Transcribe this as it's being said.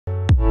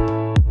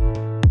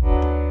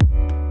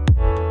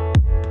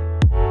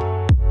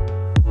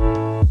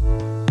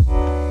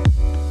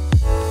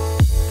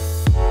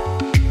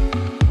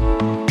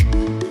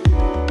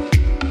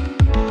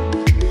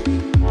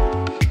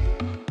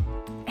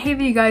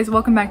Hey guys,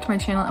 welcome back to my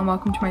channel and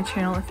welcome to my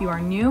channel if you are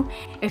new.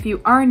 If you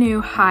are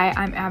new, hi,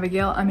 I'm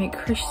Abigail. I make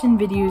Christian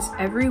videos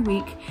every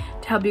week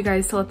to help you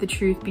guys to let the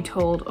truth be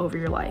told over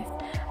your life.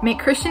 I make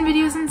Christian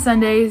videos on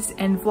Sundays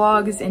and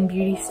vlogs and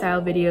beauty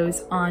style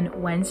videos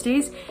on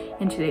Wednesdays.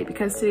 And today,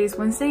 because today's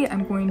Wednesday,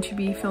 I'm going to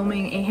be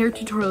filming a hair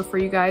tutorial for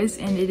you guys,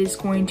 and it is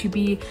going to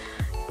be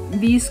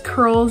these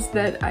curls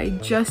that I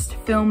just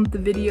filmed the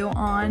video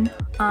on.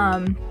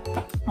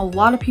 A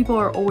lot of people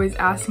are always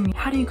asking me,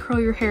 how do you curl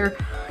your hair?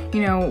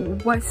 You know,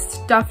 what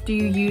stuff do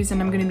you use?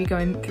 And I'm going to be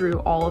going through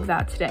all of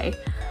that today.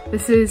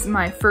 This is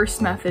my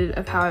first method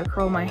of how I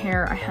curl my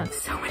hair. I have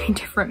so many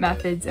different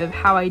methods of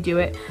how I do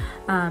it,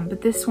 but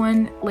this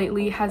one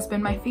lately has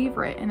been my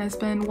favorite and has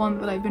been one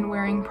that I've been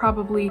wearing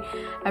probably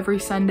every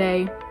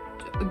Sunday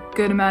a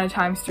good amount of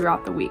times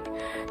throughout the week.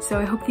 So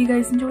I hope you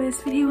guys enjoy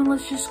this video, and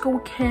let's just go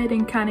ahead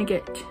and kind of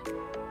get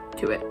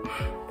to it.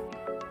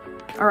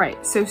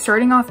 Alright, so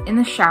starting off in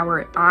the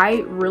shower,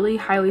 I really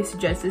highly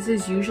suggest, this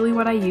is usually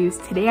what I use.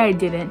 Today I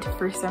didn't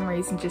for some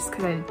reason, just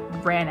because I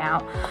ran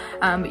out.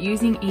 But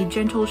using a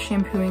gentle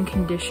shampoo and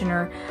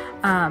conditioner,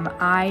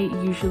 I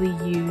usually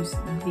use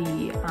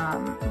the,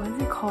 what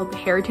is it called?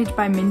 Heritage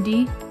by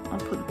Mindy. I'll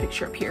put the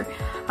picture up here.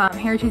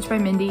 Heritage by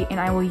Mindy, and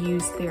I will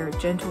use their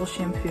gentle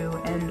shampoo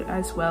and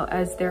as well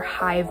as their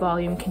high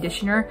volume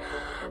conditioner.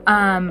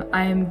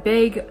 I'm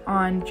big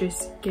on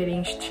just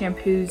getting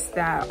shampoos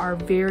that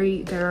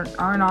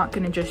are not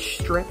gonna just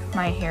strip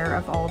my hair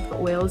of all of the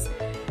oils.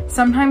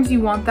 Sometimes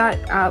you want that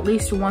at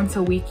least once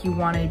a week, you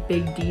want a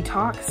big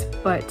detox,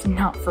 but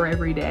not for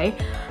every day.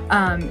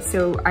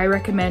 So I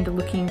recommend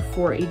looking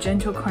for a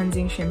gentle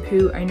cleansing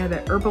shampoo. I know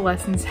that Herbal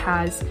Essence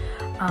has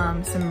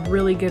some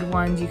really good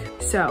ones.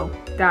 So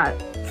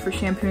that for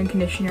shampoo and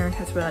conditioner,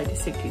 that's what I like to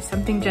stick to.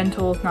 Something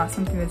gentle, not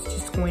something that's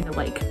just going to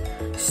like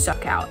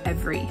suck out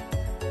every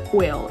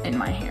oil in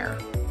my hair.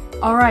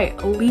 All right,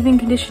 leave-in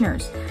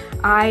conditioners.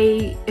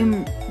 I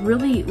am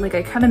really, like,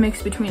 I kind of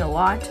mix between a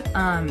lot.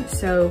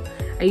 So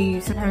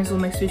sometimes will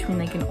mix between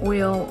like an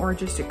oil or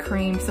just a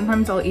cream.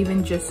 Sometimes I'll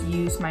even just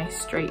use my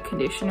straight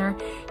conditioner,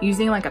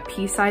 using like a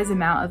pea-size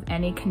amount of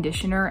any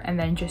conditioner and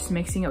then just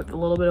mixing it with a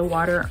little bit of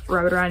water,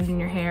 rub it around in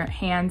your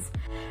hands,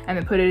 and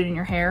then put it in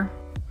your hair.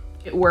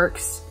 It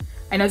works.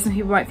 I know some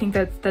people might think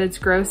that it's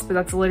gross, but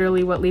that's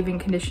literally what leave-in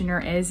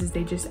conditioner is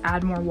they just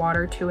add more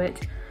water to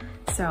it.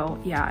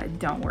 So yeah,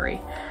 don't worry.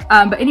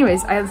 But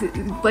anyways, I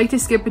like to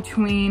skip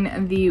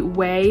between the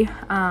Way.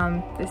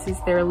 This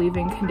is their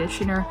leave-in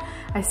conditioner.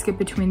 I skip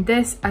between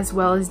this as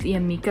well as the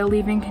Amika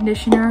leave-in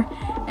conditioner.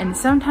 And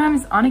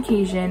sometimes on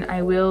occasion,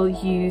 I will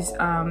use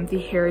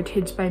the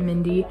Heritage by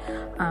Mindy,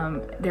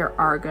 their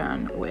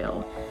argan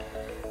oil.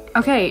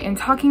 Okay, and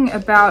talking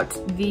about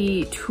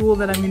the tool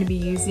that I'm going to be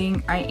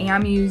using, I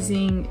am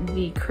using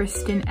the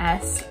Kristen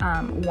S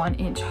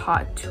 1-inch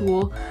hot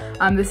tool.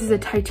 This is a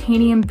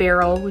titanium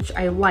barrel, which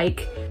I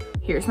like.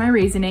 Here's my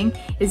reasoning,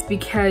 is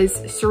because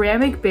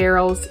ceramic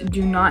barrels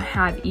do not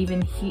have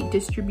even heat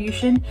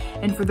distribution.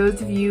 And for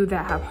those of you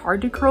that have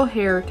hard to curl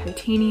hair,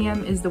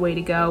 titanium is the way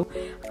to go.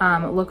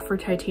 Look for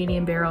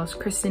titanium barrels.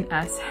 Kristen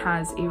S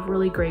has a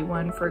really great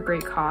one for a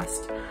great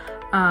cost.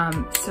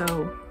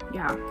 So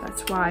yeah,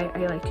 that's why I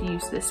like to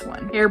use this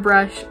one.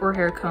 Hairbrush or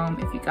hair comb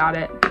if you got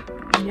it.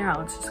 Yeah,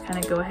 let's just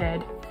kind of go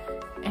ahead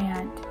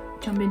and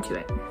jump into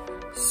it.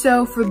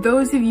 So for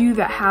those of you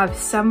that have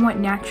somewhat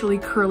naturally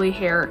curly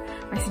hair,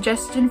 my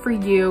suggestion for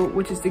you,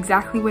 which is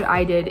exactly what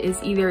I did,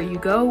 is either you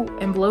go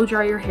and blow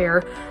dry your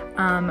hair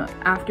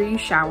after you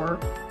shower,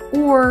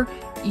 or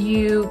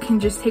you can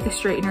just take a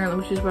straightener,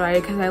 which is what I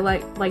did because I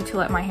like to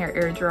let my hair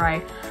air dry.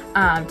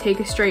 Take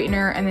a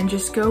straightener and then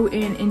just go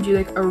in and do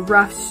like a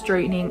rough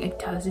straightening. It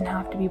doesn't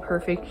have to be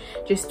perfect,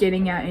 just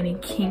getting out any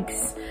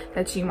kinks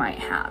that you might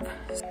have.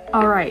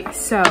 All right,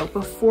 so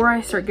before I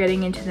start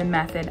getting into the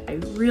method, I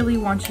really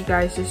want you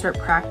guys to start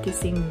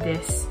practicing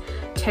this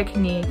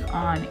technique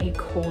on a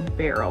cold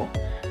barrel.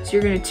 So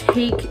you're gonna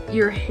take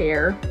your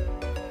hair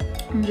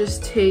and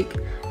just take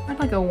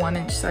like a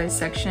 1-inch size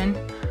section.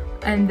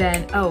 And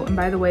then, oh, and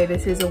by the way,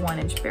 this is a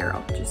 1-inch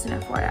barrel, just an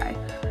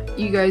FYI.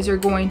 You guys are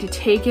going to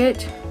take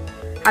it,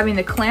 having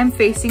the clamp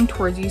facing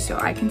towards you so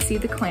I can see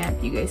the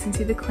clamp, you guys can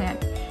see the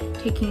clamp.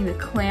 Taking the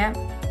clamp,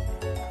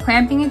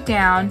 clamping it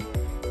down,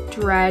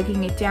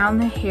 dragging it down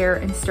the hair,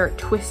 and start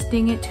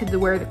twisting it to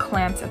where the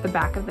clamp's at the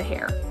back of the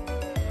hair.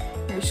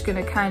 You're just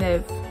gonna kind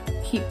of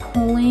keep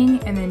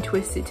pulling and then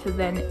twist it to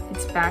then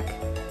it's back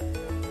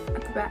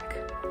at the back.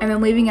 And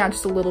then leaving out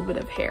just a little bit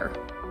of hair.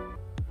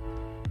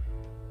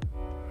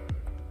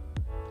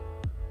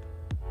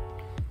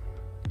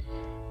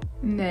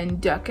 And then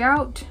duck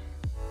out,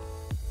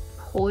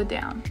 pull it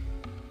down.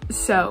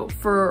 So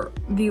for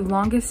the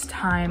longest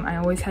time, I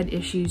always had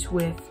issues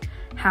with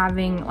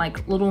having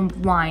like little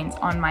lines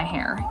on my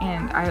hair,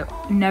 and I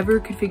never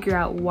could figure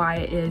out why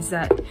it is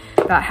that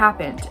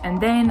happened. And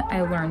then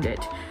I learned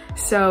it.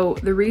 So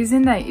the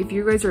reason that if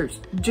you guys are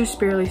just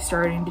barely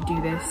starting to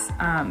do this,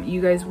 you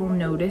guys will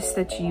notice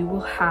that you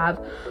will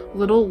have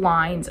little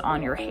lines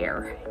on your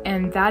hair.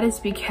 And that is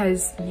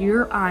because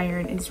your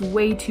iron is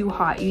way too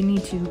hot. You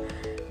need to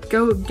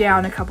go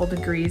down a couple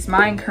degrees.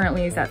 Mine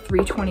currently is at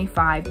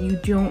 325. You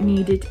don't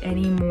need it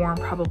any more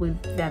probably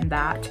than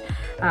that.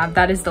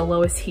 That is the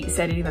lowest heat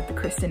setting that the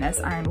Kristen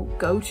S iron will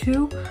go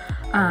to.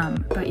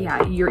 But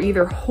yeah, you're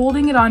either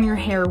holding it on your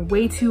hair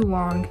way too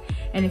long,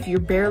 and if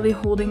you're barely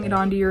holding it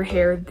onto your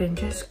hair, then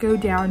just go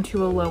down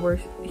to a lower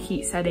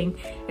heat setting.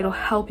 It'll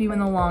help you in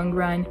the long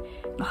run.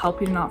 It'll help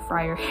you to not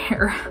fry your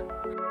hair.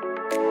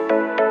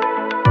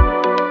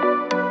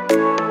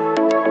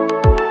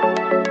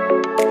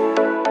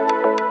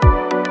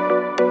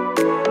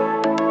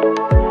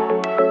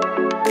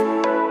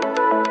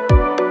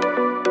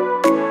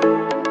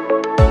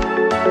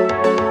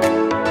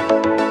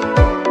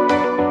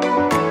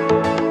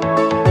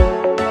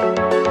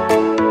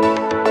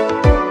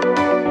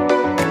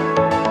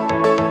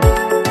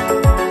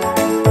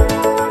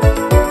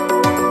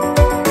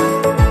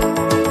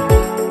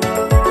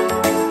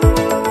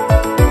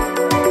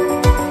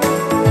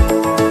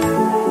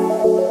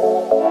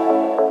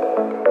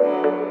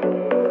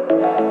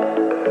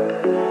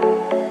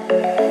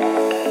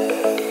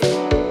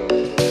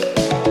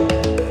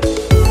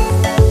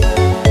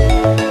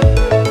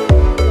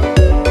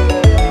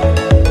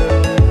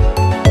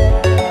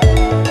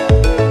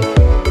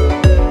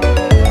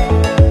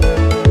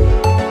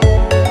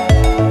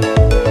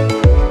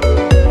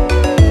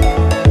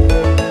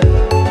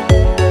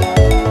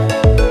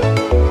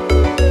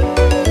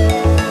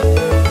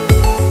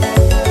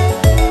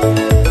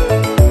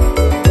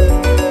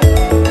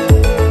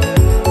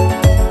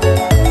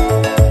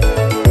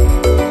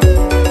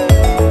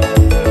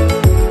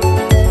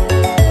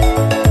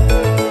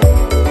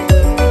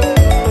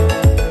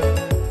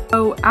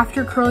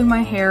 After curling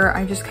my hair,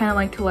 I just kind of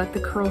like to let the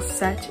curls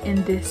set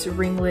in this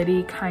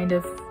ringlet-y kind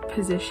of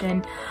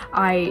position.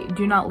 I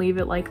do not leave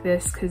it like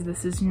this because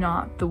this is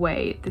not the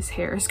way this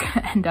hair is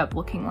gonna end up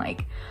looking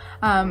like.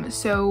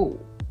 So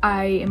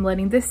I am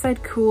letting this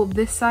side cool.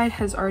 This side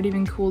has already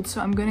been cooled, so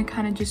I'm gonna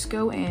kind of just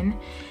go in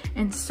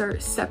and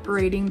start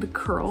separating the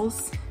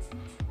curls.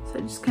 So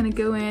I just kind of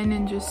go in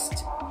and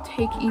just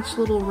take each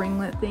little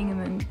ringlet thing and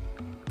then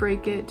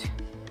break it.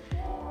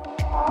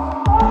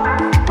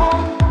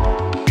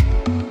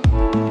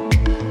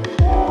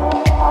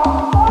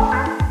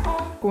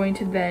 Going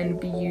to then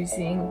be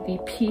using the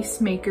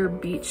Peacemaker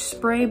Beach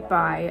Spray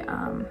by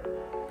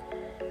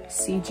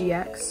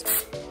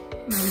CGX.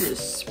 I'm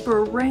just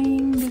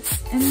spraying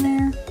this in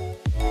there.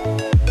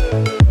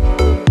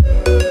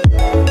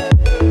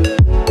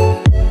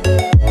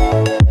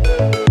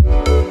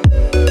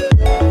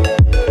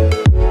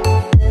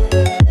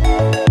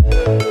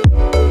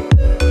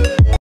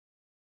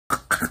 I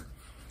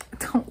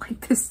don't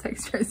like this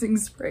texturizing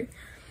spray.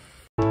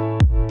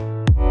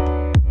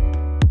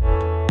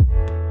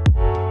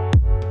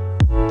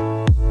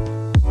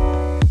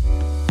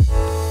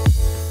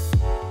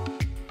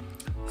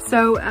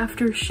 So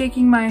after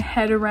shaking my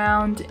head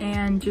around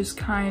and just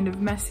kind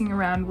of messing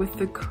around with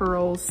the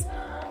curls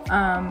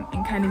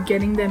and kind of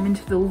getting them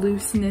into the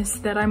looseness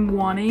that I'm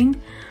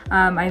wanting,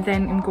 I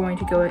then am going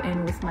to go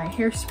in with my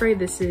hairspray.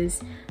 This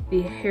is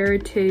the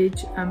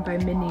Heritage by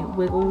Minnie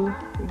Wiggle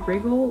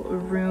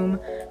Room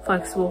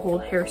Flexible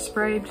Hold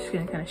Hairspray. I'm just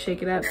gonna kind of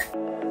shake it up.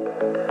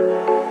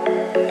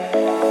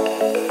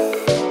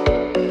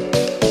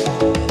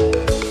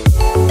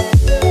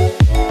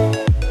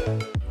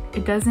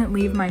 It doesn't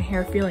leave my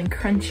hair feeling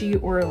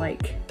crunchy or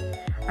like,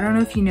 I don't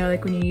know if you know,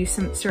 like when you use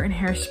some certain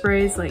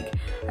hairsprays, like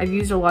I've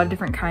used a lot of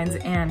different kinds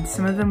and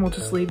some of them will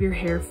just leave your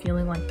hair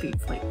feeling like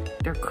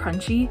they're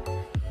crunchy.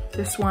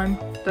 This one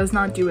does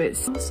not do it.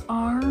 Those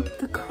are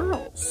the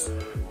curls.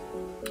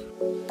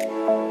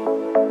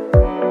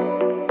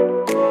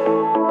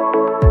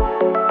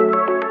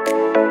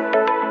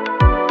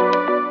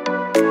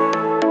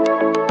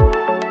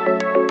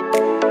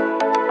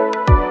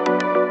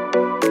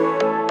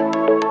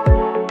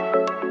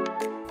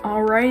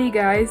 Alrighty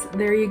guys,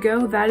 there you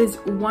go. That is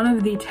one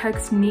of the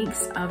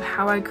techniques of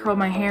how I curl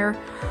my hair.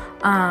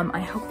 I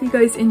hope you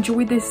guys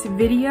enjoyed this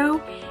video,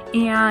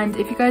 and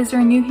if you guys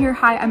are new here,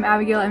 hi, I'm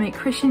Abigail. I make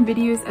Christian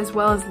videos as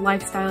well as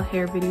lifestyle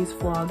hair videos,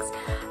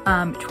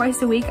 vlogs.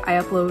 Twice a week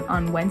I upload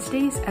on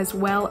Wednesdays as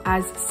well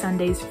as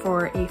Sundays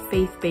for a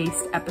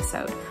faith-based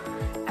episode.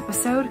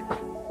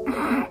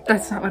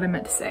 That's not what I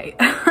meant to say.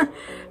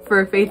 For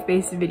a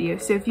faith-based video.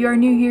 So if you are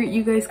new here,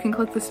 you guys can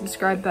click the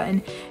subscribe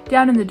button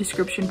down in the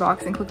description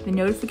box and click the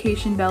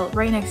notification bell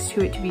right next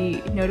to it to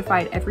be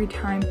notified every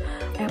time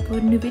I upload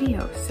a new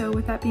video. So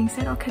with that being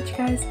said, I'll catch you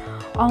guys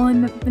all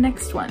in the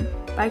next one.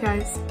 Bye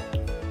guys.